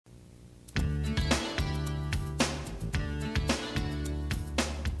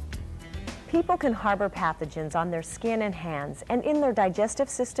People can harbor pathogens on their skin and hands and in their digestive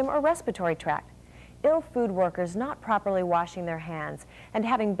system or respiratory tract. Ill food workers not properly washing their hands and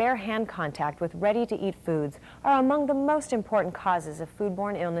having bare hand contact with ready-to-eat foods are among the most important causes of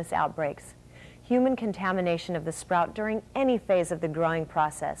foodborne illness outbreaks. Human contamination of the sprout during any phase of the growing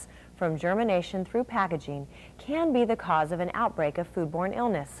process, from germination through packaging, can be the cause of an outbreak of foodborne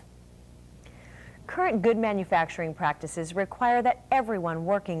illness. Current good manufacturing practices require that everyone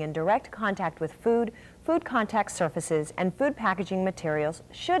working in direct contact with food, food contact surfaces, and food packaging materials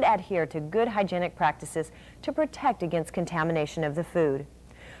should adhere to good hygienic practices to protect against contamination of the food.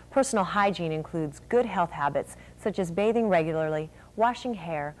 Personal hygiene includes good health habits such as bathing regularly, washing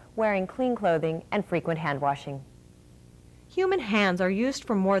hair, wearing clean clothing, and frequent hand washing. Human hands are used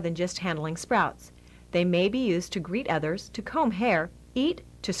for more than just handling sprouts. They may be used to greet others, to comb hair, eat,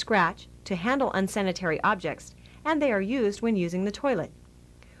 to scratch, to handle unsanitary objects, and they are used when using the toilet.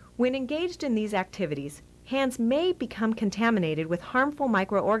 When engaged in these activities, hands may become contaminated with harmful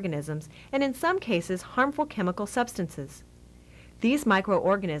microorganisms and in some cases harmful chemical substances. These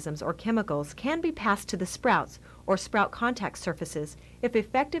microorganisms or chemicals can be passed to the sprouts or sprout contact surfaces if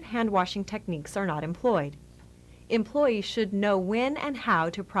effective hand washing techniques are not employed. Employees should know when and how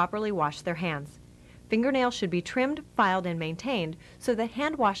to properly wash their hands. Fingernails should be trimmed, filed, and maintained so that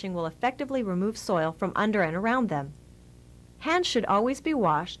hand washing will effectively remove soil from under and around them. Hands should always be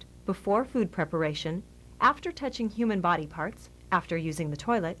washed before food preparation, after touching human body parts, after using the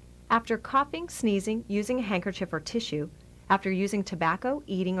toilet, after coughing, sneezing, using a handkerchief or tissue, after using tobacco,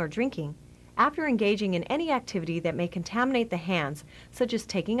 eating, or drinking, after engaging in any activity that may contaminate the hands, such as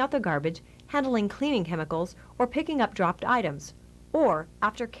taking out the garbage, handling cleaning chemicals, or picking up dropped items, or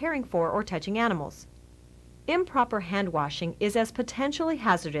after caring for or touching animals. Improper hand washing is as potentially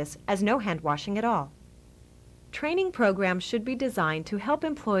hazardous as no hand washing at all. Training programs should be designed to help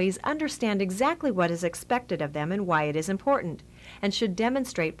employees understand exactly what is expected of them and why it is important, and should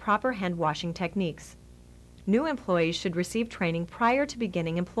demonstrate proper hand washing techniques. New employees should receive training prior to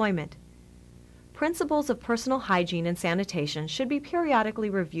beginning employment. Principles of personal hygiene and sanitation should be periodically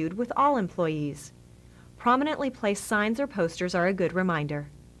reviewed with all employees. Prominently placed signs or posters are a good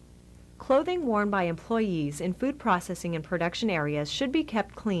reminder. Clothing worn by employees in food processing and production areas should be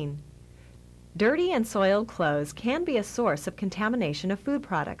kept clean. Dirty and soiled clothes can be a source of contamination of food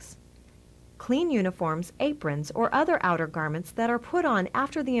products. Clean uniforms, aprons, or other outer garments that are put on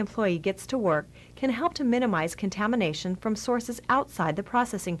after the employee gets to work can help to minimize contamination from sources outside the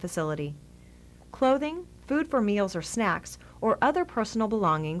processing facility. Clothing, food for meals or snacks, or other personal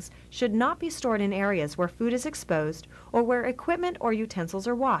belongings should not be stored in areas where food is exposed or where equipment or utensils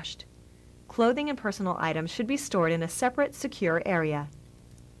are washed. Clothing and personal items should be stored in a separate, secure area.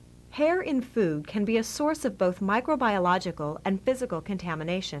 Hair in food can be a source of both microbiological and physical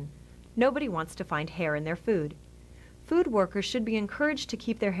contamination. Nobody wants to find hair in their food. Food workers should be encouraged to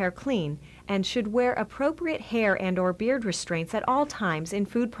keep their hair clean and should wear appropriate hair and/or beard restraints at all times in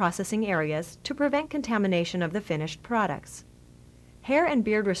food processing areas to prevent contamination of the finished products. Hair and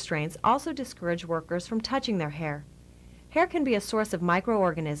beard restraints also discourage workers from touching their hair. Hair can be a source of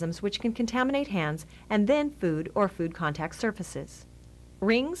microorganisms which can contaminate hands and then food or food contact surfaces.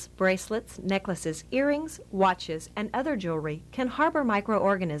 Rings, bracelets, necklaces, earrings, watches, and other jewelry can harbor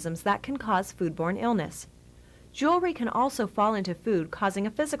microorganisms that can cause foodborne illness. Jewelry can also fall into food, causing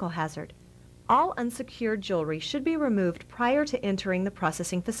a physical hazard. All unsecured jewelry should be removed prior to entering the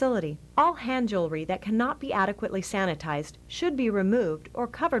processing facility. All hand jewelry that cannot be adequately sanitized should be removed or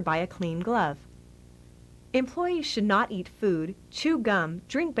covered by a clean glove. Employees should not eat food, chew gum,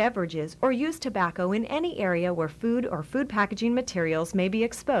 drink beverages, or use tobacco in any area where food or food packaging materials may be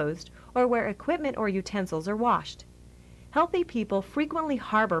exposed or where equipment or utensils are washed. Healthy people frequently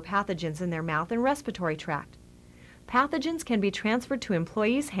harbor pathogens in their mouth and respiratory tract. Pathogens can be transferred to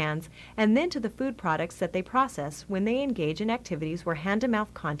employees' hands and then to the food products that they process when they engage in activities where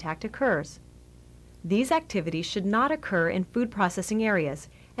hand-to-mouth contact occurs. These activities should not occur in food processing areas,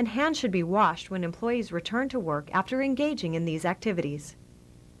 and hands should be washed when employees return to work after engaging in these activities.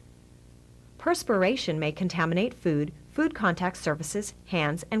 Perspiration may contaminate food, food contact surfaces,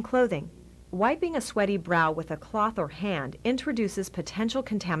 hands, and clothing. Wiping a sweaty brow with a cloth or hand introduces potential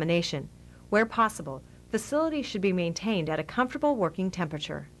contamination. Where possible, facilities should be maintained at a comfortable working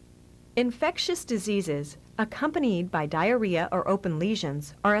temperature. Infectious diseases, accompanied by diarrhea or open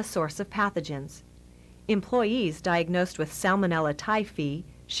lesions, are a source of pathogens. Employees diagnosed with Salmonella typhi,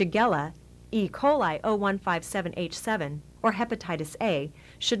 Shigella, E. coli 0157H7, or Hepatitis A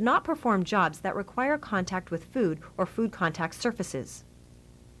should not perform jobs that require contact with food or food contact surfaces.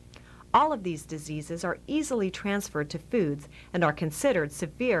 All of these diseases are easily transferred to foods and are considered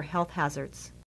severe health hazards.